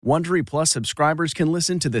Wondery Plus subscribers can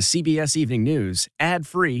listen to the CBS Evening News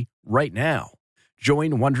ad-free right now.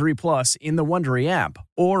 Join Wondery Plus in the Wondery app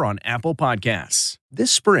or on Apple Podcasts.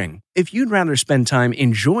 This spring, if you'd rather spend time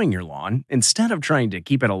enjoying your lawn instead of trying to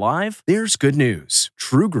keep it alive, there's good news.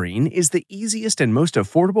 True Green is the easiest and most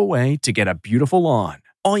affordable way to get a beautiful lawn.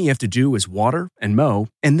 All you have to do is water and mow,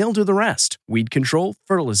 and they'll do the rest. Weed control,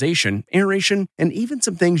 fertilization, aeration, and even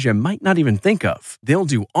some things you might not even think of. They'll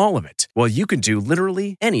do all of it, while you can do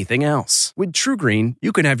literally anything else. With True Green,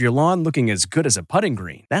 you can have your lawn looking as good as a putting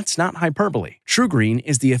green. That's not hyperbole. True Green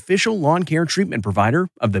is the official lawn care treatment provider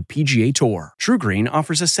of the PGA Tour. True Green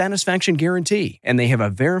offers a satisfaction guarantee, and they have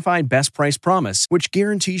a verified best price promise, which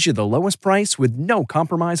guarantees you the lowest price with no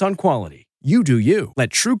compromise on quality. You do you. Let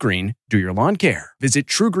True Green do your lawn care. Visit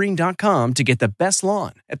truegreen.com to get the best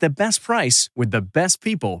lawn at the best price with the best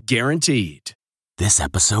people guaranteed. This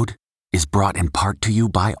episode is brought in part to you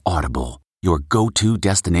by Audible, your go-to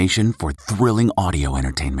destination for thrilling audio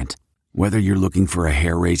entertainment. Whether you're looking for a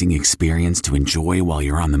hair-raising experience to enjoy while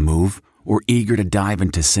you're on the move or eager to dive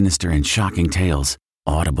into sinister and shocking tales,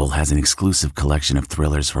 Audible has an exclusive collection of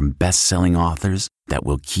thrillers from best-selling authors that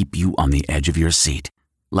will keep you on the edge of your seat.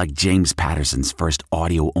 Like James Patterson's first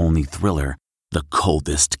audio-only thriller, The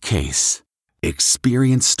Coldest Case.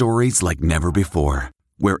 Experience stories like never before,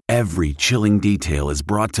 where every chilling detail is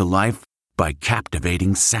brought to life by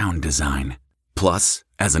captivating sound design. Plus,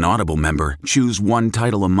 as an Audible member, choose one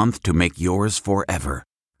title a month to make yours forever.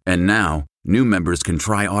 And now, new members can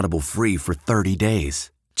try Audible free for 30 days.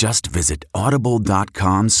 Just visit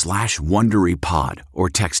audible.com/WonderyPod or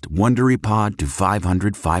text WonderyPod to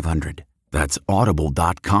 500-500. That's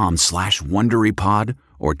audible.com/WonderyPod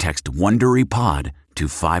or text WonderyPod to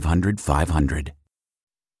 500-500.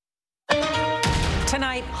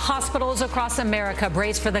 Tonight, hospitals across America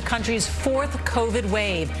brace for the country's fourth COVID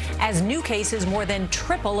wave as new cases more than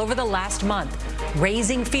triple over the last month,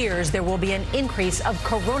 raising fears there will be an increase of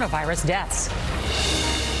coronavirus deaths.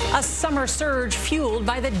 A summer surge fueled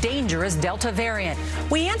by the dangerous Delta variant.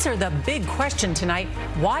 We answer the big question tonight: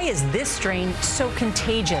 why is this strain so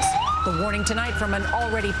contagious? The warning tonight from an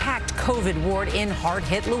already packed COVID ward in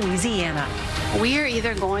hard-hit Louisiana. We are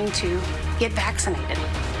either going to get vaccinated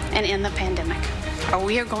and end the pandemic, or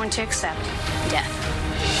we are going to accept death.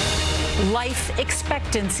 Life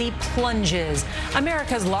expectancy plunges.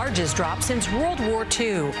 America's largest drop since World War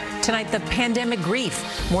II. Tonight, the pandemic grief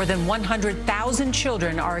more than 100,000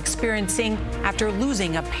 children are experiencing after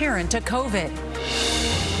losing a parent to COVID.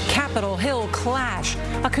 Capitol Hill clash.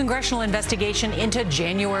 A congressional investigation into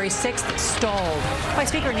January 6th stalled. Why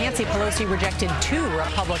Speaker Nancy Pelosi rejected 2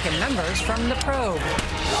 Republican members from the probe.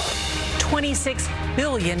 $26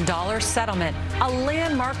 billion settlement, a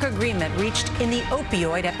landmark agreement reached in the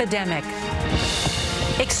opioid epidemic.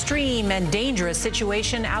 Extreme and dangerous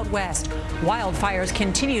situation out west. Wildfires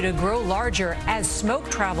continue to grow larger as smoke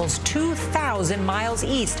travels 2,000 miles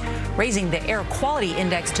east, raising the air quality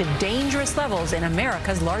index to dangerous levels in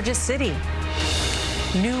America's largest city.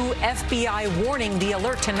 New FBI warning: the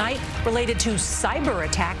alert tonight related to cyber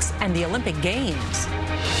attacks and the Olympic Games.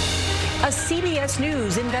 A CBS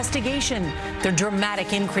News investigation. The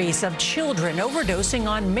dramatic increase of children overdosing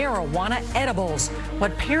on marijuana edibles.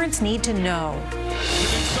 What parents need to know.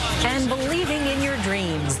 And believing in your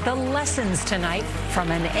dreams. The lessons tonight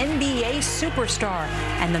from an NBA superstar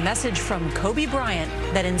and the message from Kobe Bryant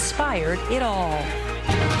that inspired it all.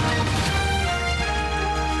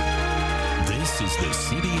 This is the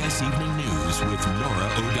CBS Evening News with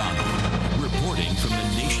Norah O'Donnell, reporting from the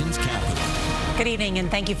nation's capital. Good evening, and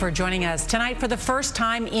thank you for joining us. Tonight, for the first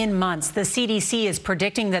time in months, the CDC is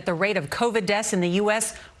predicting that the rate of COVID deaths in the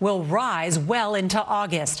U.S. will rise well into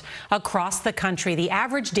August. Across the country, the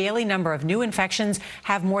average daily number of new infections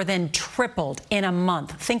have more than tripled in a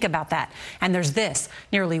month. Think about that. And there's this: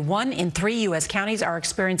 nearly 1 in 3 U.S. counties are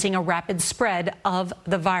experiencing a rapid spread of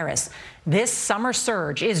the virus. This summer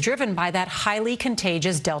surge is driven by that highly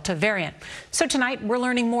contagious Delta variant. So tonight, we're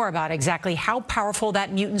learning more about exactly how powerful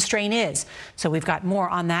that mutant strain is. So we've got more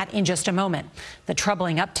on that in just a moment. The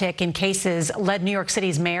troubling uptick in cases led New York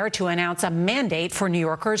City's mayor to announce a mandate for New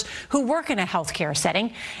Yorkers who work in a healthcare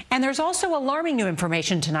setting. And there's also alarming new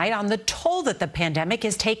information tonight on the toll that the pandemic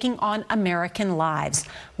is taking on American lives.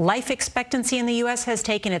 Life expectancy in the U.S. has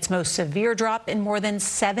taken its most severe drop in more than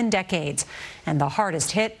 7 decades. And the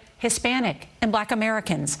hardest hit: Hispanic and Black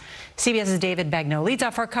Americans. CBS's David Begnaud leads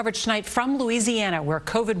off our coverage tonight from Louisiana, where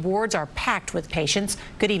COVID wards are packed with patients.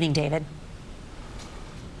 Good evening, David.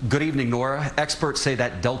 Good evening, Norah. Experts say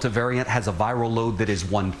that Delta variant has a viral load that is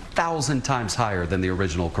 1,000 times higher than the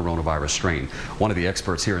original coronavirus strain. One of the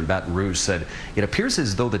experts here in Baton Rouge said it appears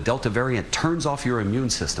as though the Delta variant turns off your immune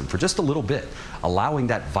system for just a little bit, allowing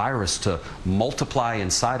that virus to multiply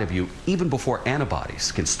inside of you even before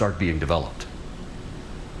antibodies can start being developed.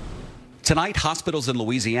 Tonight, hospitals in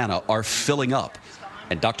Louisiana are filling up,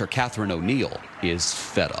 and Dr. Catherine O'Neill is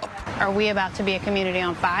fed up. Are we about to be a community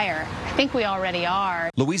on fire? I think we already are.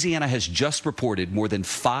 Louisiana has just reported more than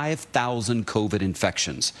 5,000 COVID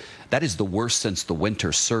infections. That is the worst since the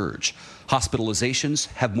winter surge. Hospitalizations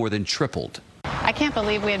have more than tripled. I can't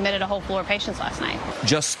believe we admitted a whole floor of patients last night.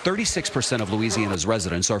 Just 36% of Louisiana's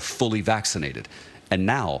residents are fully vaccinated. And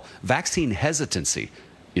now, vaccine hesitancy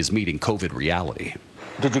is meeting COVID reality.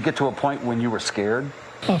 Did you get to a point when you were scared?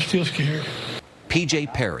 I'm still scared. P.J.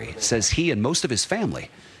 Perry says he and most of his family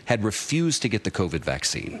had refused to get the COVID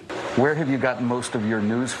vaccine. Where have you gotten most of your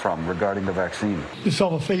news from regarding the vaccine? It's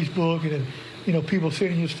on Facebook and, people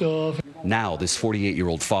sending you stuff. Now, this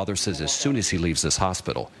 48-year-old father says as soon as he leaves this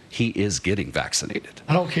hospital, he is getting vaccinated.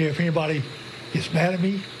 I don't care if anybody gets mad at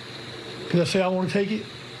me because I say I want to take it.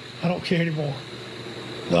 I don't care anymore.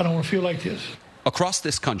 I don't want to feel like this. Across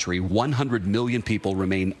this country, 100 million people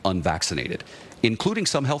remain unvaccinated, including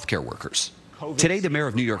some healthcare workers. Today, the mayor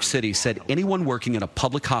of New York City said anyone working in a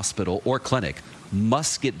public hospital or clinic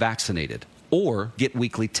must get vaccinated or get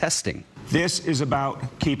weekly testing. This is about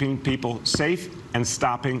keeping people safe and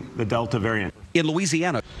stopping the Delta variant. In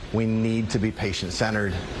Louisiana, we need to be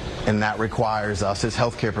patient-centered, and that requires us as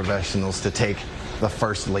healthcare professionals to take the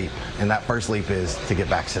first leap, and that first leap is to get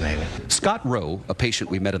vaccinated. Scott Rowe, a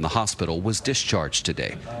patient we met in the hospital, was discharged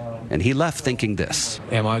today, and he left thinking this.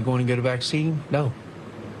 Am I going to get a vaccine? No.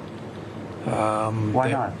 Why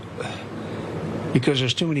not? Because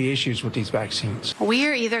there's too many issues with these vaccines. We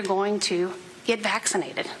are either going to get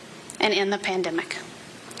vaccinated and end the pandemic,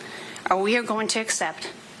 or we are going to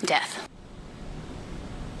accept death.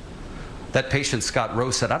 That patient, Scott Rowe,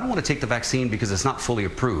 said, I don't want to take the vaccine because it's not fully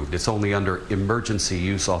approved. It's only under emergency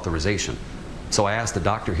use authorization. So I asked the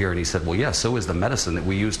doctor here, and he said, well, yes, so is the medicine that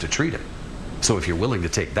we use to treat it. So if you're willing to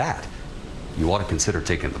take that, you ought to consider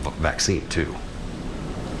taking the vaccine, too.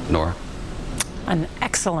 Norah? An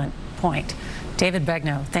excellent point. David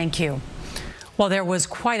Begnaud, thank you. Well, there was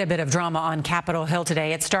quite a bit of drama on Capitol Hill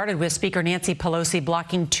today. It started with Speaker Nancy Pelosi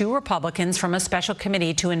blocking 2 Republicans from a special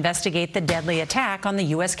committee to investigate the deadly attack on the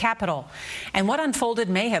U.S. Capitol. And what unfolded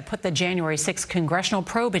may have put the January 6th congressional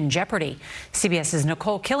probe in jeopardy. CBS's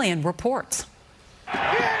Nicole Killian reports.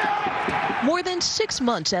 More than 6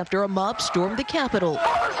 months after a mob stormed the Capitol,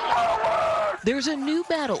 there's a new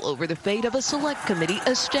battle over the fate of a select committee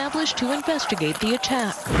established to investigate the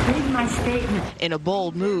attack. Read my statement. In a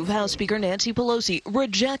bold move, House Speaker Nancy Pelosi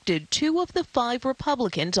rejected 2 of the 5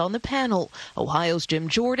 Republicans on the panel, Ohio's Jim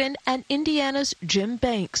Jordan and Indiana's Jim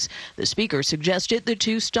Banks. The Speaker suggested the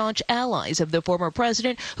 2 staunch allies of the former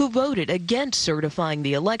president who voted against certifying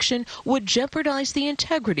the election would jeopardize the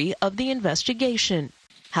integrity of the investigation.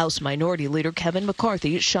 House Minority Leader Kevin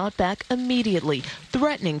McCarthy shot back immediately,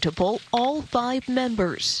 threatening to pull all 5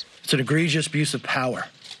 members. It's an egregious abuse of power.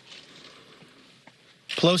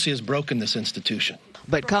 Pelosi has broken this institution.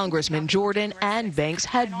 But Congressman Jordan and Banks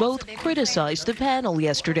had both criticized the panel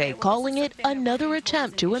yesterday, calling it another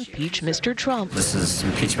attempt to impeach Mr. Trump. This is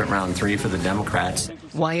impeachment round 3 for the Democrats.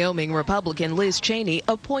 Wyoming Republican Liz Cheney,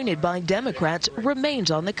 appointed by Democrats, remains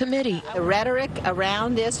on the committee. The rhetoric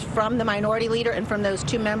around this from the minority leader and from those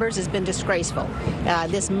 2 members has been disgraceful.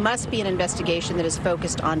 This must be an investigation that is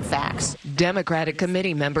focused on facts. Democratic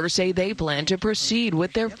committee members say they plan to proceed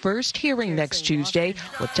with their first hearing next Tuesday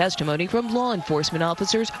with testimony from law enforcement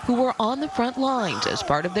officers who were on the front lines as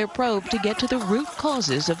part of their probe to get to the root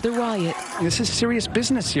causes of the riot. This is serious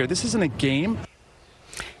business here. This isn't a game.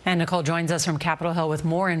 And Nicole joins us from Capitol Hill with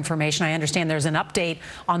more information. I understand there's an update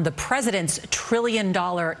on the president's $1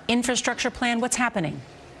 trillion infrastructure plan. What's happening?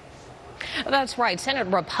 That's right. Senate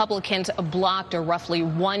Republicans blocked a roughly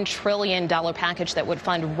 $1 trillion package that would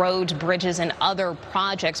fund roads, bridges, and other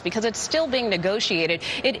projects because it's still being negotiated.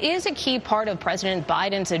 It is a key part of President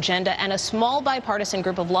Biden's agenda, and a small bipartisan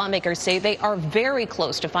group of lawmakers say they are very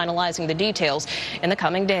close to finalizing the details in the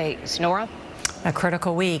coming days. Norah? A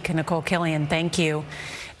critical week. Nicole Killian, thank you.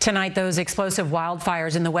 Tonight, those explosive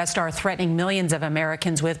wildfires in the West are threatening millions of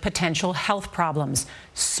Americans with potential health problems.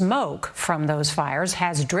 Smoke from those fires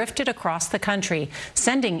has drifted across the country,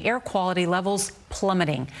 sending air quality levels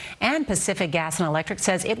plummeting. And Pacific Gas and Electric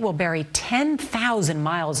says it will bury 10,000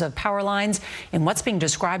 miles of power lines in what's being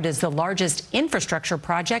described as the largest infrastructure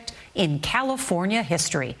project in California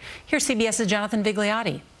history. Here's CBS's Jonathan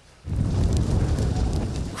Vigliotti.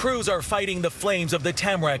 Crews are fighting the flames of the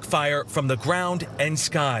Tamarack fire from the ground and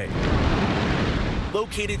sky.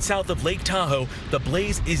 Located south of Lake Tahoe, the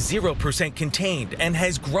blaze is 0% contained and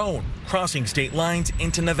has grown, crossing state lines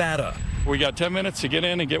into Nevada. We got 10 minutes to get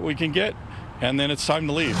in and get what we can get, and then it's time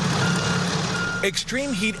to leave.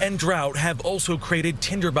 Extreme heat and drought have also created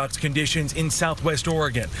tinderbox conditions in southwest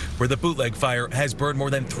Oregon, where the bootleg fire has burned more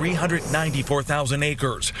than 394,000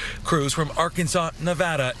 acres. Crews from Arkansas,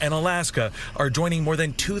 Nevada, and Alaska are joining more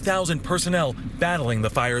than 2,000 personnel battling the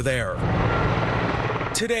fire there.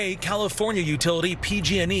 Today, California utility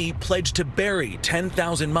PG&E pledged to bury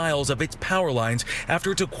 10,000 miles of its power lines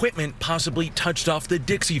after its equipment possibly touched off the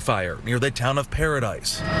Dixie Fire near the town of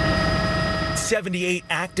Paradise. 78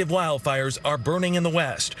 active wildfires are burning in the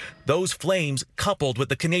West. Those flames, coupled with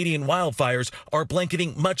the Canadian wildfires, are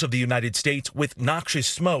blanketing much of the United States with noxious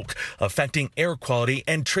smoke, affecting air quality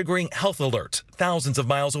and triggering health alerts thousands of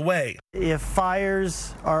miles away. If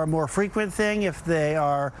fires are a more frequent thing, if they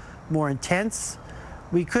are more intense,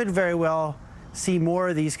 we could very well see more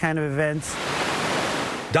of these kind of events.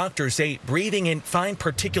 Doctors say breathing in fine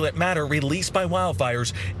particulate matter released by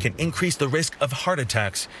wildfires can increase the risk of heart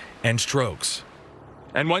attacks and strokes.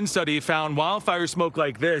 And one study found wildfire smoke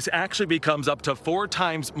like this actually becomes up to 4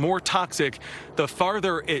 times more toxic the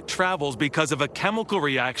farther it travels because of a chemical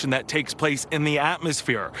reaction that takes place in the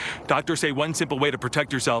atmosphere. Doctors say one simple way to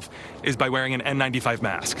protect yourself is by wearing an N95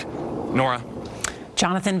 mask. Norah.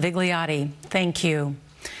 Jonathan Vigliotti, thank you.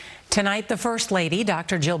 Tonight, the First Lady,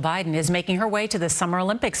 Dr. Jill Biden, is making her way to the Summer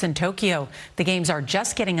Olympics in Tokyo. The Games are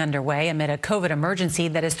just getting underway amid a COVID emergency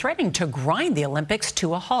that is threatening to grind the Olympics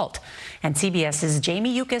to a halt. And CBS's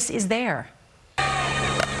Jamie Yukas is there.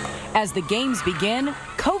 As the Games begin,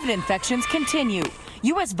 COVID infections continue.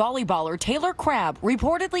 U.S. volleyballer Taylor Crabb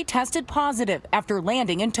reportedly tested positive after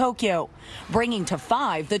landing in Tokyo, bringing to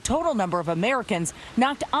 5 the total number of Americans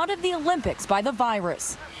knocked out of the Olympics by the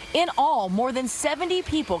virus. In all, more than 70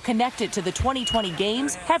 people connected to the 2020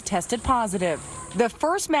 Games have tested positive. The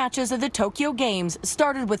first matches of the Tokyo Games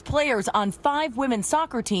started with players on 5 women's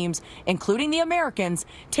soccer teams, including the Americans,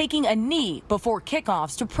 taking a knee before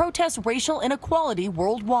kickoffs to protest racial inequality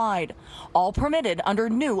worldwide, all permitted under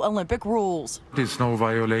new Olympic rules. There's no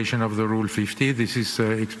violation of the Rule 50. This is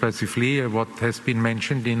expressively what has been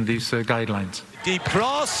mentioned in these guidelines. Deep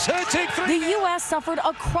cross, the U.S. suffered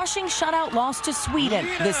a crushing shutout loss to Sweden,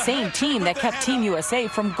 the same team that kept Team USA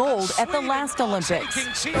from gold at the last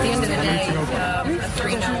Olympics. At the end of the day, a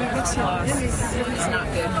 3-0 loss is not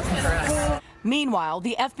good for us. Meanwhile,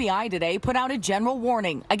 the FBI today put out a general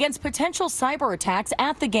warning against potential cyber attacks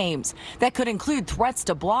at the Games that could include threats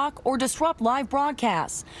to block or disrupt live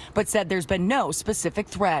broadcasts, but said there's been no specific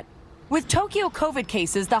threat. With Tokyo COVID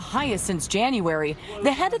cases the highest since January,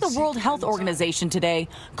 the head of the World Health Organization today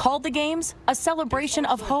called the Games a celebration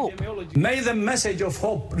of hope. May the message of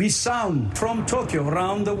hope resound from Tokyo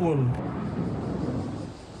around the world.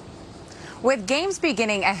 With Games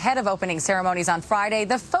beginning ahead of opening ceremonies on Friday,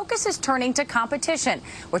 the focus is turning to competition,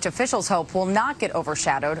 which officials hope will not get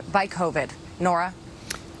overshadowed by COVID. Norah?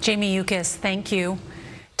 Jamie Yukas, thank you.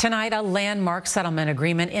 Tonight, a landmark settlement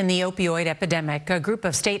agreement in the opioid epidemic. A group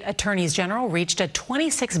of state attorneys general reached a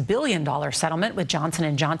 $26 billion settlement with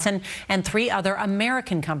Johnson & Johnson and 3 other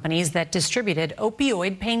American companies that distributed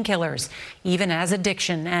opioid painkillers, even as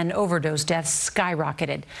addiction and overdose deaths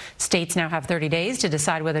skyrocketed. States now have 30 days to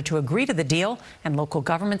decide whether to agree to the deal, and local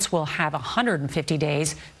governments will have 150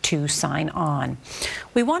 days to sign on.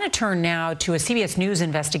 We want to turn now to a CBS News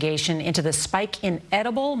investigation into the spike in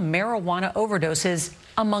edible marijuana overdoses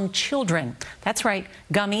among children. That's right,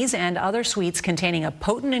 gummies and other sweets containing a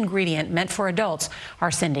potent ingredient meant for adults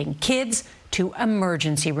are sending kids to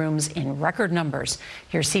emergency rooms in record numbers.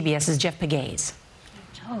 Here's CBS's Jeff Pegues.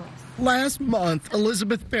 Last month,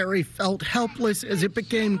 Elizabeth Berry felt helpless as it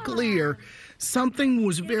became clear something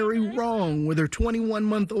was very wrong with her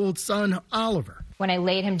 21-month-old son, Oliver. When I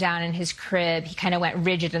laid him down in his crib, he kind of went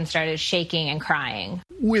rigid and started shaking and crying.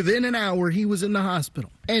 Within an hour, he was in the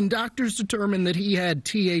hospital, and doctors determined that he had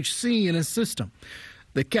THC in his system,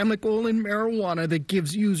 the chemical in marijuana that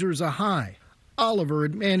gives users a high. Oliver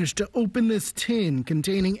had managed to open this tin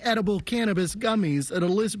containing edible cannabis gummies that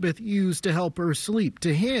Elizabeth used to help her sleep.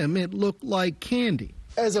 To him, it looked like candy.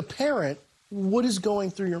 As a parent, what is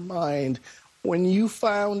going through your mind when you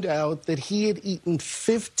found out that he had eaten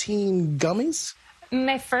 15 gummies?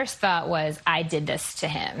 My first thought was, I did this to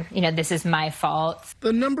him. You know, this is my fault.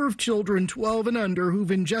 The number of children 12 and under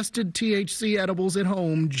who've ingested THC edibles at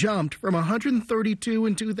home jumped from 132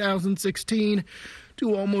 in 2016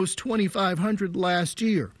 to almost 2,500 last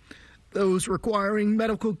year. Those requiring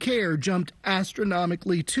medical care jumped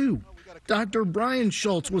astronomically, too. Dr. Brian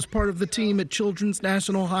Schultz was part of the team at Children's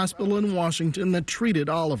National Hospital in Washington that treated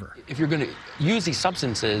Oliver. If you're going to use these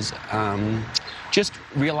substances, just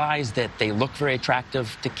realize that they look very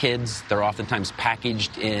attractive to kids. They're oftentimes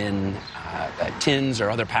packaged in tins or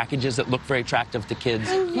other packages that look very attractive to kids.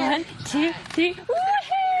 1, 2, 3.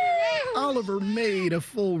 Oliver made a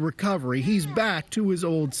full recovery. He's back to his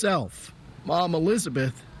old self. Mom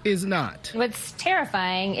Elizabeth is not. What's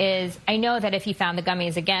terrifying is I know that if he found the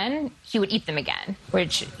gummies again, he would eat them again,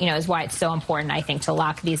 which, is why it's so important, I think, to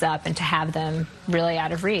lock these up and to have them really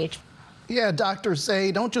out of reach. Yeah, doctors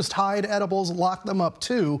say don't just hide edibles, lock them up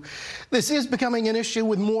too. This is becoming an issue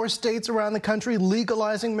with more states around the country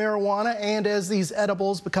legalizing marijuana and as these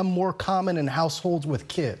edibles become more common in households with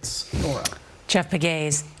kids. Norah. Jeff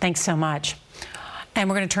Pegues, thanks so much. And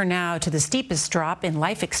we're going to turn now to the steepest drop in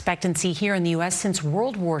life expectancy here in the U.S. since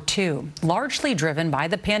World War II. Largely driven by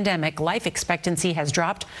the pandemic, life expectancy has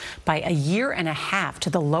dropped by a year and a half to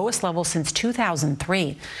the lowest level since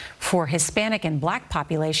 2003. For Hispanic and Black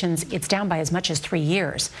populations, it's down by as much as 3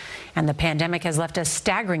 years. And the pandemic has left a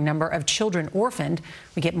staggering number of children orphaned.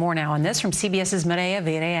 We get more now on this from CBS's Mireya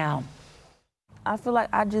Villarreal. I feel like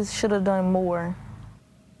I just should have done more.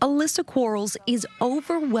 Alyssa Quarles is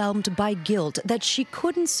overwhelmed by guilt that she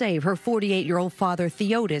couldn't save her 48-year-old father,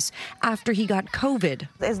 Theodis, after he got COVID.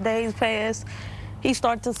 As days passed, he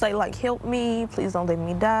started to say, help me, please don't let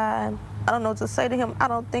me die. I don't know what to say to him. I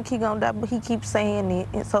don't think he's gonna die, but he keeps saying it.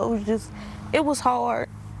 And so it was hard.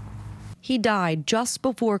 He died just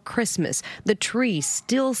before Christmas. The tree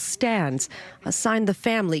still stands, a sign the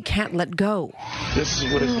family can't let go. This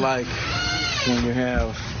is what it's like when you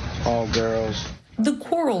have all girls. The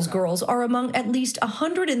Quarles girls are among at least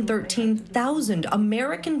 113,000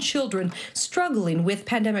 American children struggling with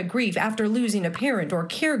pandemic grief after losing a parent or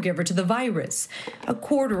caregiver to the virus. A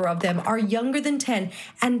quarter of them are younger than 10,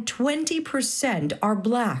 and 20% are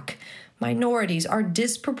Black. Minorities are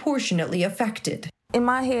disproportionately affected. In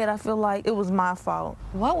my head, I feel like it was my fault.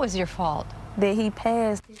 What was your fault? That he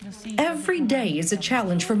passed. Every day is a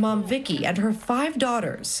challenge for Mom Vicky and her 5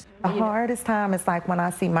 daughters. The hardest time is when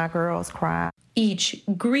I see my girls cry. Each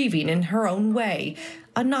grieving in her own way.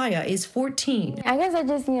 Anaya is 14. I guess I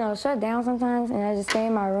just, shut down sometimes and I just stay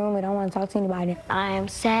in my room and don't want to talk to anybody. I am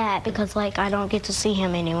sad because, I don't get to see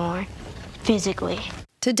him anymore, physically.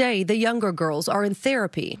 Today, the younger girls are in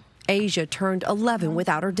therapy. Asia turned 11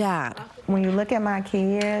 without her dad. When you look at my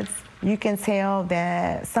kids, you can tell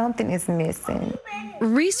that something is missing.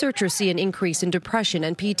 Researchers see an increase in depression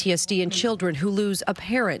and PTSD in children who lose a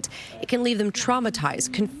parent. It can leave them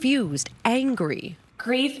traumatized, confused, angry.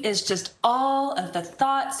 Grief is just all of the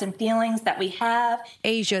thoughts and feelings that we have.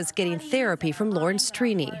 Asia's getting therapy from Lawrence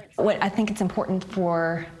Trini. What I think it's important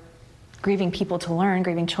for grieving people to learn,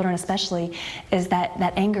 grieving children especially, is that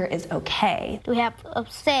anger is okay. We have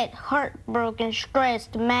upset, heartbroken,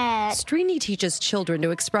 stressed, mad. Srini teaches children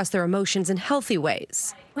to express their emotions in healthy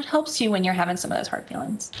ways. What helps you when you're having some of those hard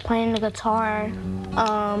feelings? Playing the guitar,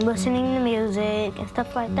 listening to music, and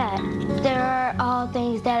stuff like that. There are all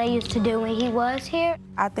things that I used to do when he was here.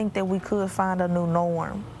 I think that we could find a new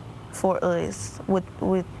norm for us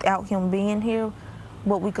without him being here,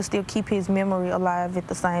 but we could still keep his memory alive at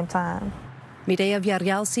the same time. Mireya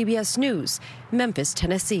Villarreal, CBS News, Memphis,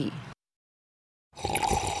 Tennessee.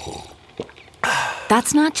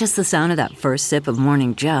 That's not just the sound of that first sip of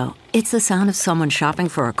Morning Joe. It's the sound of someone shopping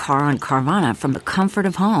for a car on Carvana from the comfort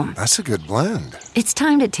of home. That's a good blend. It's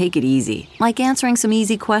time to take it easy, like answering some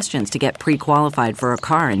easy questions to get pre-qualified for a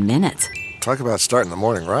car in minutes. Talk about starting the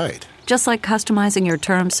morning right. Just like customizing your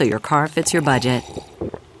terms so your car fits your budget.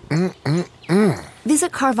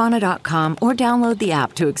 Visit Carvana.com or download the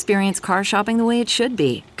app to experience car shopping the way it should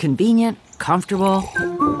be. Convenient, comfortable.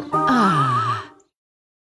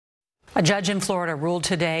 A judge in Florida ruled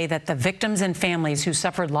today that the victims and families who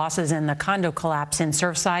suffered losses in the condo collapse in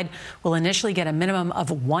Surfside will initially get a minimum of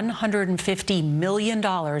 $150 million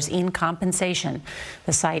in compensation.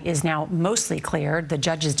 The site is now mostly cleared. The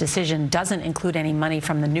judge's decision doesn't include any money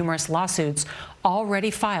from the numerous lawsuits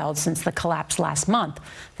already filed since the collapse last month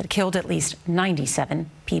that killed at least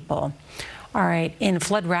 97 people. All right, in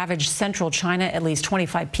flood-ravaged central China, at least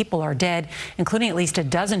 25 people are dead, including at least a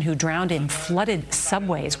dozen who drowned in flooded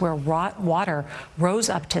subways where water rose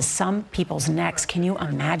up to some people's necks. Can you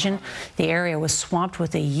imagine? The area was swamped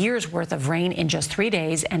with a year's worth of rain in just 3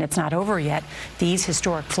 days, and it's not over yet. These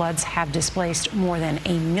historic floods have displaced more than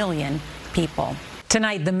 1 million people.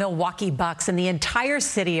 Tonight, the Milwaukee Bucks and the entire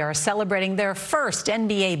city are celebrating their first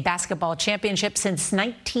NBA basketball championship since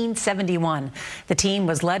 1971. The team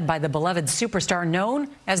was led by the beloved superstar known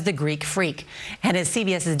as the Greek Freak. And as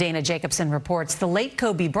CBS's Dana Jacobson reports, the late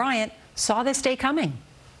Kobe Bryant saw this day coming.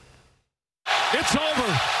 It's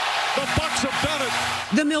over. The Bucks have done it.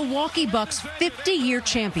 The Milwaukee Bucks' 50-year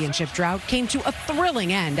championship drought came to a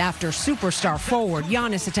thrilling end after superstar forward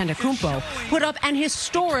Giannis Antetokounmpo put up an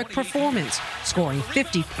historic performance, scoring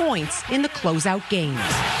 50 points in the closeout games.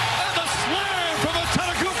 And the slam from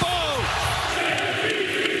Antetokounmpo!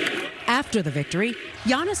 After the victory,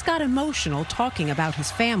 Giannis got emotional talking about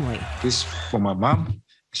his family. This is for my mom.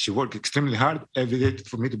 She worked extremely hard every day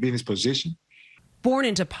for me to be in this position. Born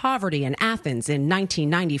into poverty in Athens in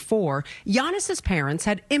 1994, Giannis's parents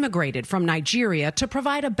had immigrated from Nigeria to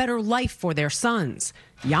provide a better life for their sons.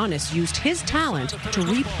 Giannis used his talent to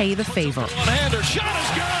repay the favor. So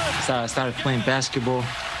I started playing basketball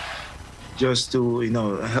just to,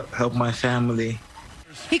 help my family.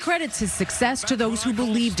 He credits his success to those who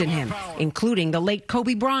believed in him, including the late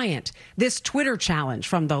Kobe Bryant. This Twitter challenge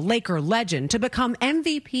from the Laker legend to become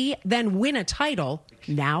MVP, then win a title,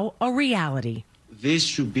 now a reality. This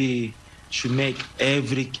should make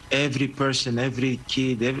every person, every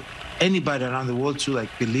kid, anybody around the world to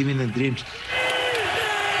believe in their dreams.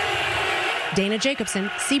 Dana Jacobson,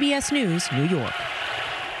 CBS News, New York.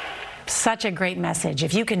 Such a great message.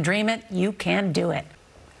 If you can dream it, you can do it.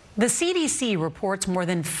 The CDC reports more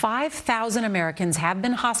than 5,000 Americans have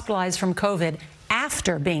been hospitalized from COVID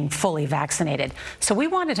after being fully vaccinated. So we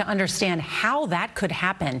wanted to understand how that could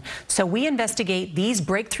happen. So we investigate these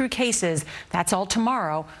breakthrough cases. That's all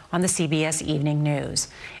tomorrow on the CBS Evening News.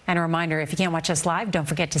 And a reminder, if you can't watch us live, don't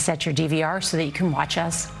forget to set your DVR so that you can watch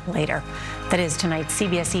us later. That is tonight's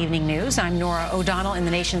CBS Evening News. I'm Norah O'Donnell in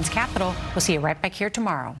the nation's capital. We'll see you right back here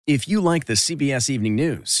tomorrow. If you like the CBS Evening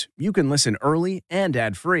News, you can listen early and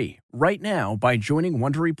ad-free right now by joining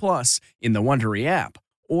Wondery Plus in the Wondery app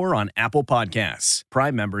or on Apple Podcasts.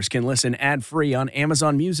 Prime members can listen ad-free on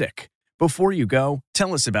Amazon Music. Before you go,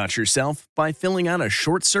 tell us about yourself by filling out a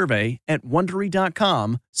short survey at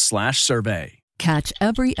Wondery.com/survey. Catch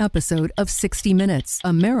every episode of 60 Minutes,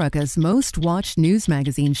 America's most watched news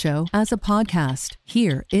magazine show, as a podcast.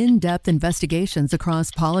 Hear in-depth investigations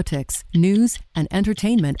across politics, news, and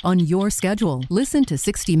entertainment on your schedule. Listen to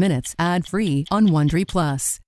 60 Minutes ad-free on Wondery Plus.